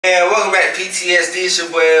And welcome back to PTSD. It's your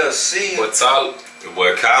boy LC. What's up? Your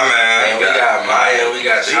boy Czaer. We got Maya. We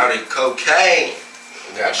got shouty cocaine.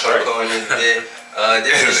 We got Coco in this bit.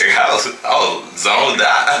 This is zoned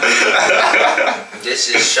out. This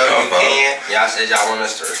is Show You Can. Y'all said y'all want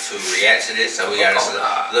us to react to this, so we got this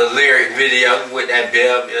little lyric video with that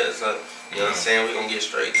bell. Yeah, so you know what I'm saying? We gonna get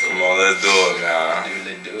straight to it. Come on, let's do it, man.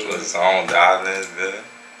 Let's do it. We're zoned out in this bit.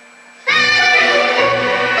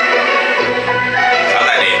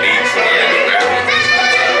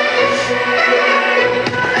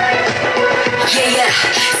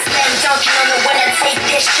 Slam dunking on the one that take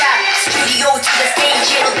this shot. Studio to the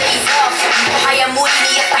stage, it'll days off. 뭐하야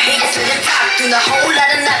무리니 if I hate it to the top. Doing a whole lot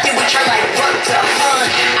of nothing which are like what the fun.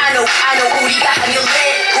 I know 우리가 하면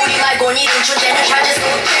lit. 우리 말고 이런 존재는 잘 just go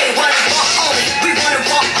play. Wanna want only, we wanna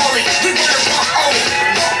want only, we wanna want only.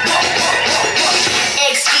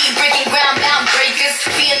 XG breaking ground, bound breakers.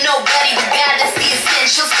 Fear nobody, we gotta see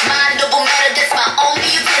essentials. Mind over matter, that's my only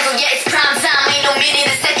utensil. Yeah, it's prime time, ain't no minute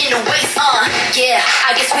a second to waste. Yeah,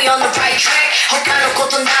 I guess we on the right track. 他のこ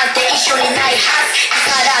となんて一緒にないはず。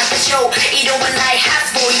からでしょう、色はないは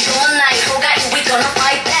ず。もう色はない方がいい。We gonna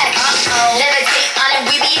fight back. Levitate on it,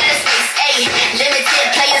 we be at a space. Ayy, limited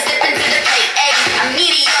players step into the plate. Ayy, I'm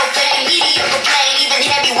mediocre playing. Even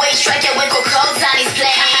heavyweight striker when COCONA's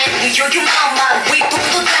playing. You mama, we put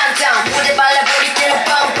the down. 무대 발라버릴 때는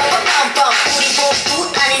bum. 우리 모두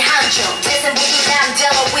아닌 한 점. 대선 모두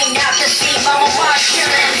남자로 we not the same. I'm a watch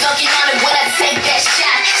killing, dunking on it when I take that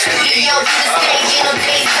shot. Studio to the stage, ain't no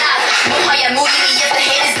days off. 뭐하야 무리니 if the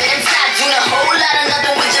haters let him stop. Doing a whole lot of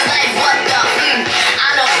nothing with your life. What the?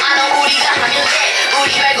 I know 우리가 하면 돼. 우리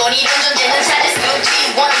말고 이런 존재는 찾을 수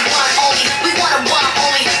없지. Wanna want only, we wanna want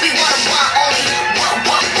only, we wanna want only.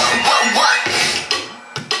 What?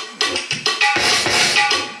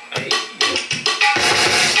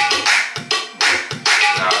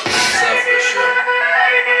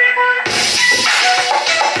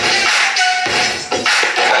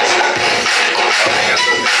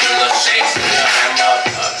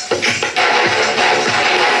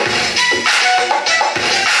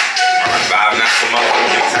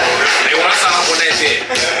 They want us off on that shit.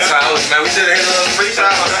 Man, we should have hit a little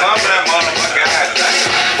freestyle or something for that motherfucker.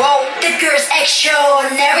 Whoa, the girl's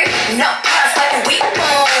extraordinary. Not past like we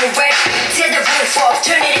won't ready. Tear the roof off,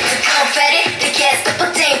 turn it into confetti. The gas, the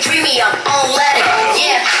potain premium, unleaded.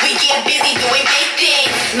 Yeah, we get busy doing big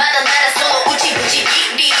things. 마다 나라 solo 우치부치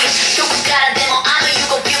빅리. 조금 가라 데모 I know you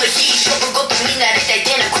gon' feel the heat. 좁은 것도 미나를 뗄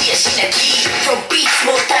때는 귀에 신나기. From beats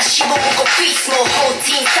뭐 다시 보고 beats 뭐 whole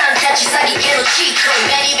team 산타치 사기 개로 치고.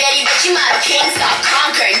 Very bet you might kings got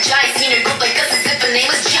conquered. Giant seen her good like us as if her name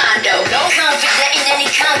was John Doe. No confident in any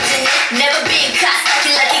continent. Never been caught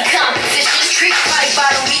stacking like in competition. Street fight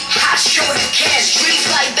battle me, I sure you can. Street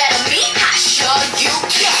fight battle me, I sure you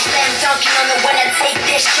can. Slam dunking on the one that take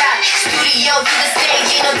this shot. Studio to the stage,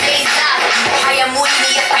 ain't no days off. 뭐하야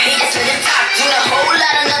무리니 if I hate it to the top. Doing a whole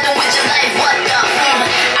lot of nothing with your life. What the?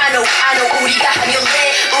 I know 우리가 하면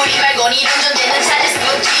돼. 우리 말고 이런 존재는 찾을 수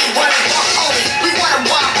없지. Wanna want only, we wanna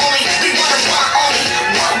want only, we wanna want only.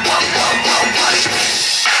 What?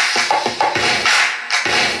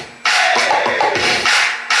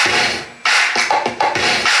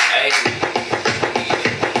 Hey.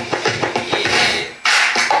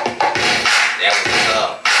 Yeah. That was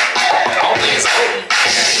tough. Hopefully it's over.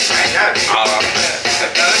 Right now, It's over.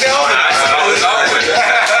 That bit was hard.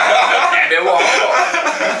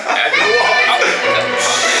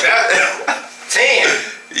 10.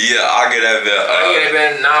 Yeah, I'll get that bit. I get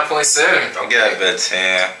it 9.7. I'll get that bit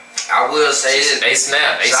 10. I will say this. They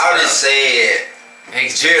snap. Shawty said,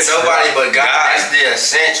 fear nobody but God. That's the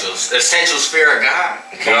essentials. Essential sphere of God.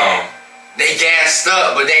 Come on. They gassed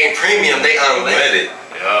up, but they ain't premium. They unleaded.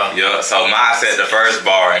 Yeah. So mine said the first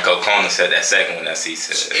bar and COCONA said that second one that C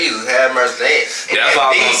said. Jesus have mercy. That's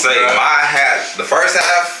what I was gonna say. Mine had the first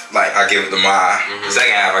half, like I give it to mine. The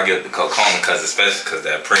second half I give it to COCONA especially because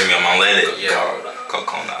that premium unleaded.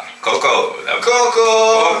 COCONA. Coco.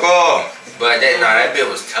 But that bit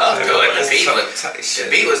was tough though. The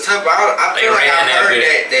beat was tough. But I feel like I heard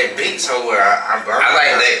that beat somewhere. I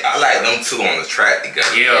like them two on the track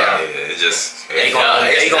together. Yeah. It just They going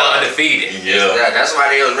undefeated. Yeah. That's why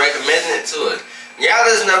they was recommending it to us. Y'all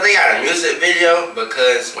listen up, they got a music video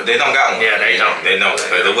because they don't got one. Yeah, they don't. They don't.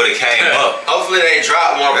 Because it would have came up. Hopefully they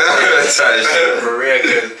drop one for real.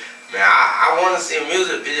 Cause man, I want to see a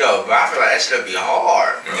music video, but I feel like that should be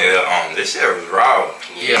hard. Bro. Yeah, this shit was raw.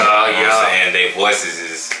 Yeah, you know what I'm saying? Their voices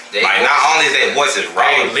is not only is their voices raw,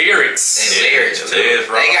 lyrics. Lyrics. They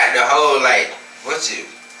got the whole like what's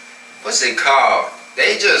it called?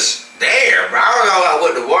 they just there, bro. I don't know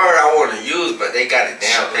what the word I want to use, but they got it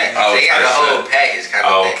down pat. They got the whole package kind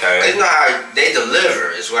of thing. Okay. You know how they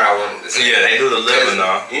deliver is what I wanted to say. Yeah, they do deliver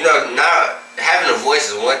now. You know, now having a voice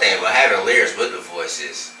is one thing, but having lyrics with the voice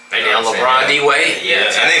is. They down LeBron D Wade.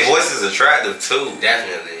 Yeah, and their voice is attractive too.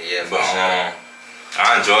 Definitely, yeah. But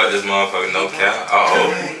I enjoyed this motherfucker, no cap.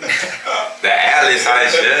 The alley type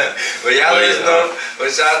shit. But y'all let us know what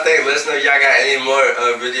y'all think. Let us know if y'all got any more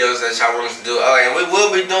videos that y'all want us to do. Oh, and we will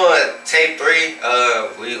be doing tape 3.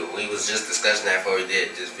 We was just discussing that before we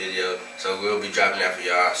did this video. So we'll be dropping that for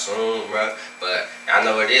y'all soon, bro. But I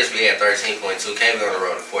know what it is. We had 13.2K. We're on the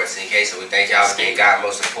road to 14K. So we thank y'all again, God.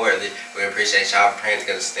 Most importantly, we appreciate y'all praying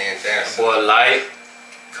to stand down. Boy, like,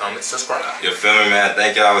 comment, subscribe. You feel me, man?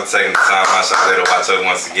 Thank y'all for taking the time out to watch us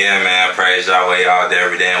once again, man. Praise y'all way y'all there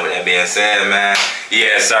every day. And with that being said, man,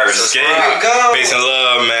 yeah, sir. Peace and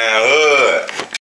love, man. Hood.